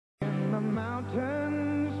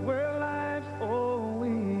mountains where life's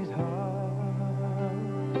always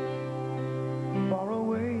hard, far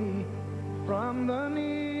away from the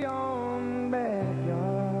neon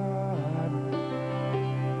backyard,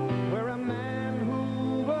 where a man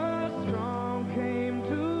who was strong came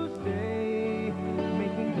to stay,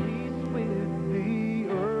 making peace with the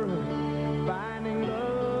earth, finding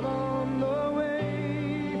love on the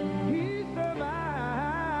way. He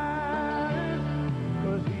survives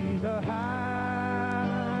 'cause he's a high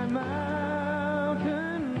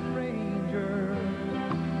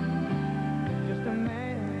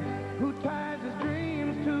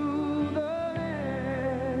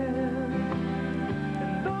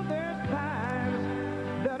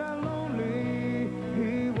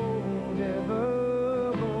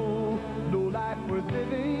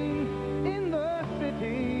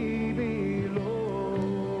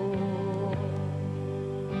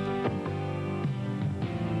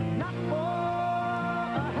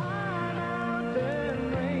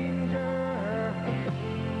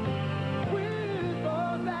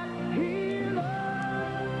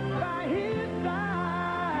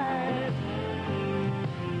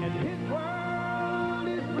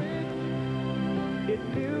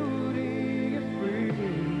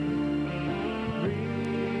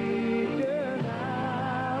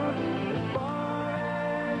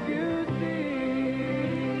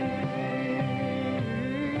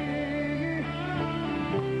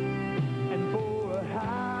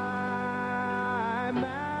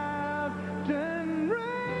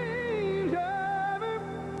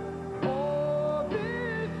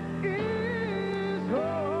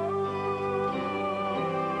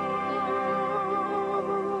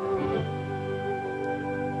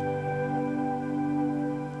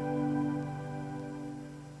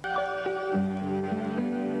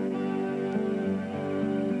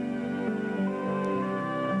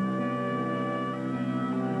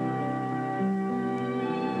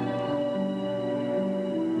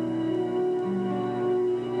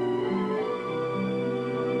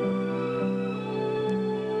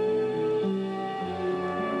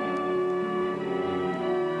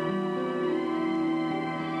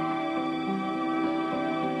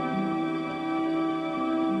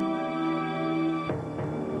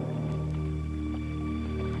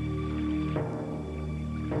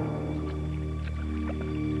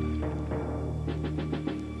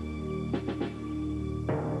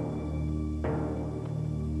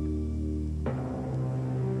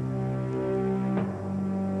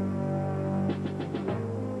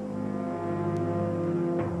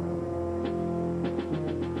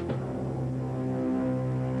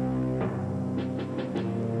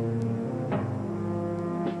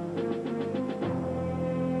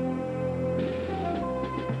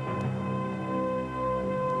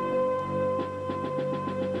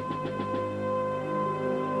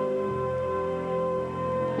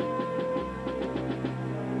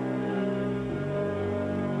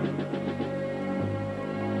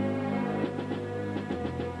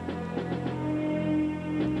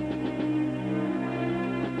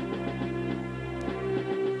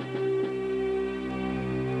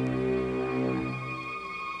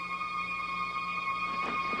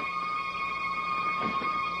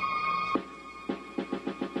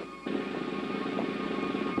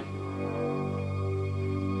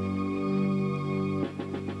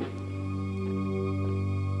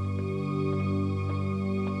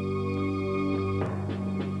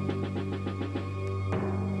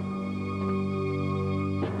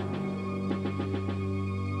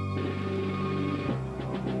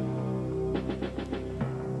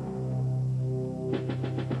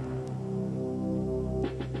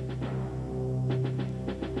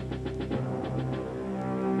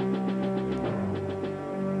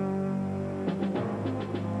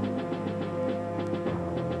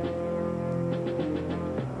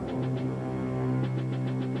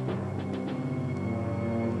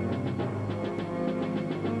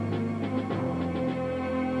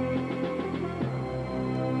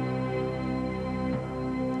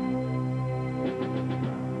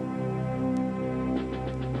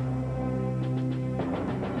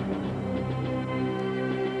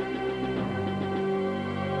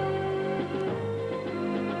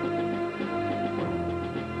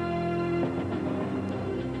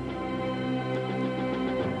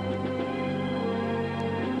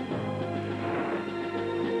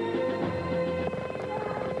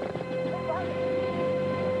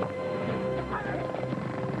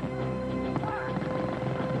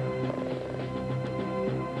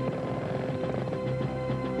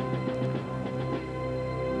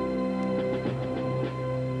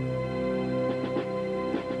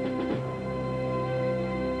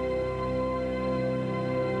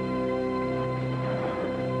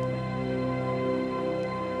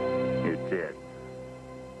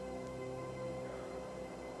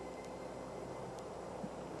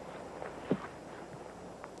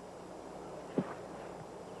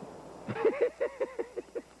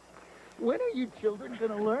When are you children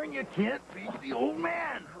gonna learn you can't beat the old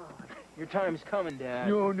man? Your time's coming, Dad.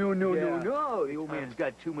 No. The old man's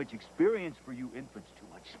got too much experience for you infants, too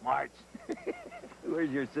much smarts.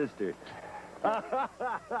 Where's your sister?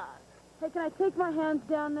 Hey, can I take my hands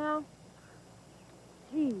down now?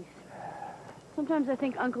 Jeez. Sometimes I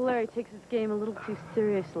think Uncle Larry takes his game a little too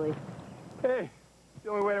seriously. Hey, it's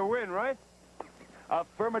the only way to win, right?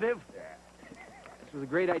 Affirmative. This was a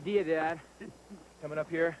great idea, Dad. Coming up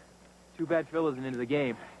here. Too bad Phil isn't into the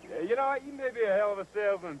game. Yeah, you know what? You may be a hell of a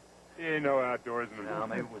salesman. He ain't no outdoorsman. No,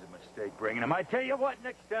 maybe it was a mistake bringing him. I tell you what,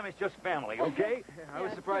 next time it's just family, okay? I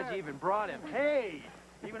was surprised you even brought him. Hey,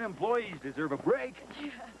 even employees deserve a break.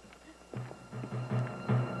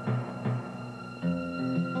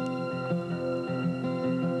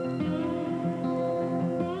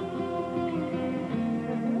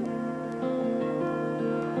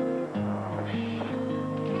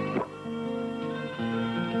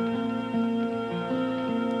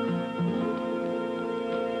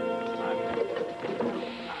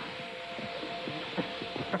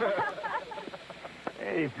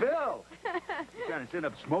 Hey, Phil. You trying to send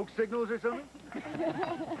up smoke signals or something?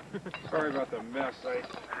 Sorry about the mess. I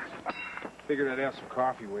figured I'd have some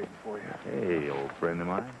coffee waiting for you. Hey, old friend of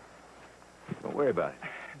mine. Don't worry about it.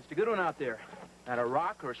 It's a good one out there. Not a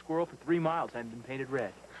rock or a squirrel for 3 miles hadn't been painted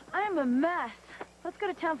red. I'm a mess. Let's go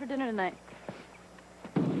to town for dinner tonight.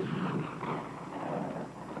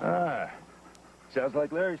 Sounds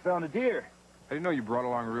like Larry's found a deer. I didn't know you brought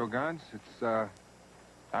along real guns. It's,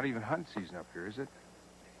 not even hunting season up here, is it?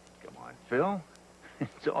 Come on, Phil.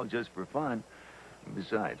 It's all just for fun. And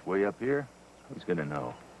besides, way up here, who's gonna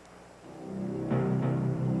know?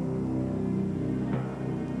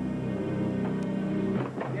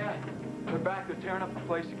 Yeah, they're back. They're tearing up the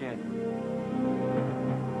place again.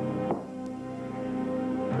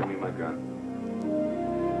 Bring me my gun.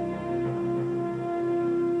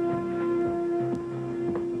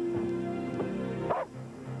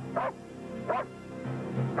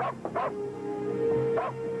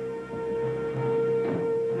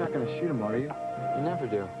 You're not going to shoot him, are you? You never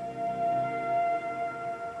do.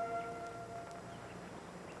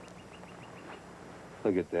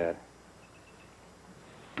 Look at that.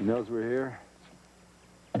 He knows we're here.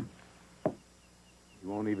 He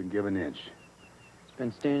won't even give an inch. He's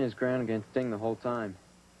been standing his ground against Sting the whole time.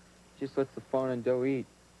 Just lets the fawn and doe eat.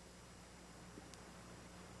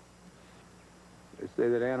 They say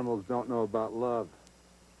that animals don't know about love.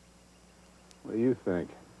 What do you think?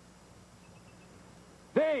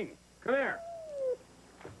 Ding! Come here.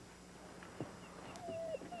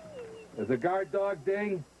 As a guard dog,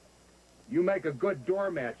 Ding, you make a good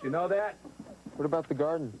doormat. You know that? What about the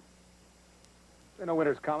garden? They know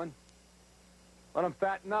winter's coming. Let them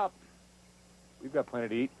fatten up. We've got plenty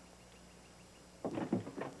to eat.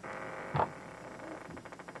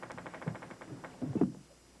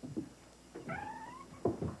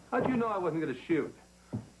 How'd you know I wasn't going to shoot?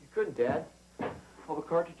 You couldn't, Dad. All the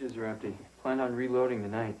cartridges are empty. Planned on reloading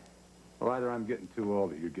tonight. Well, either I'm getting too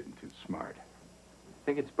old or you're getting too smart. I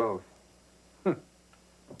think it's both. Yeah?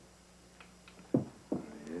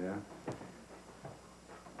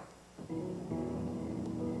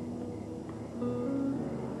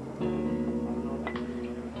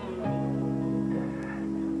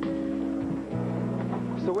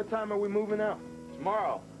 So what time are we moving out?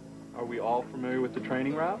 Tomorrow. Are we all familiar with the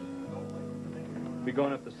training route? We'll be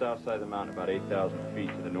going up the south side of the mountain about 8,000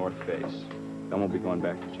 feet to the north face. Then we'll be going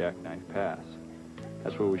back to Jackknife Pass.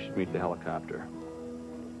 That's where we should meet the helicopter.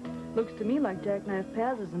 Looks to me like Jackknife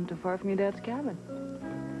Pass isn't too far from your dad's cabin.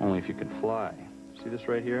 Only if you could fly. See this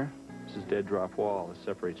right here? This is Dead Drop Wall. This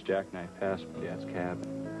separates Jackknife Pass from Dad's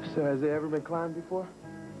cabin. So has it ever been climbed before?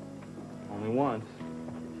 Only once.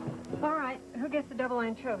 All right, who gets the double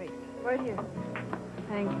anchovies? Right here.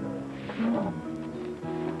 Thank you.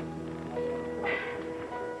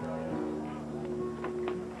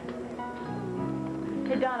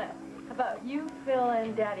 Hey, Donna, how about you, Phil,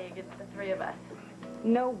 and Daddy against the 3 of us?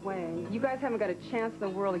 No way. You guys haven't got a chance in the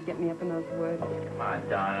world to get me up in those woods. Come on,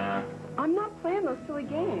 Donna. I'm not playing those silly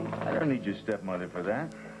games. I don't need your stepmother for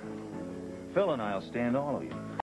that. Phil and I'll stand all of you.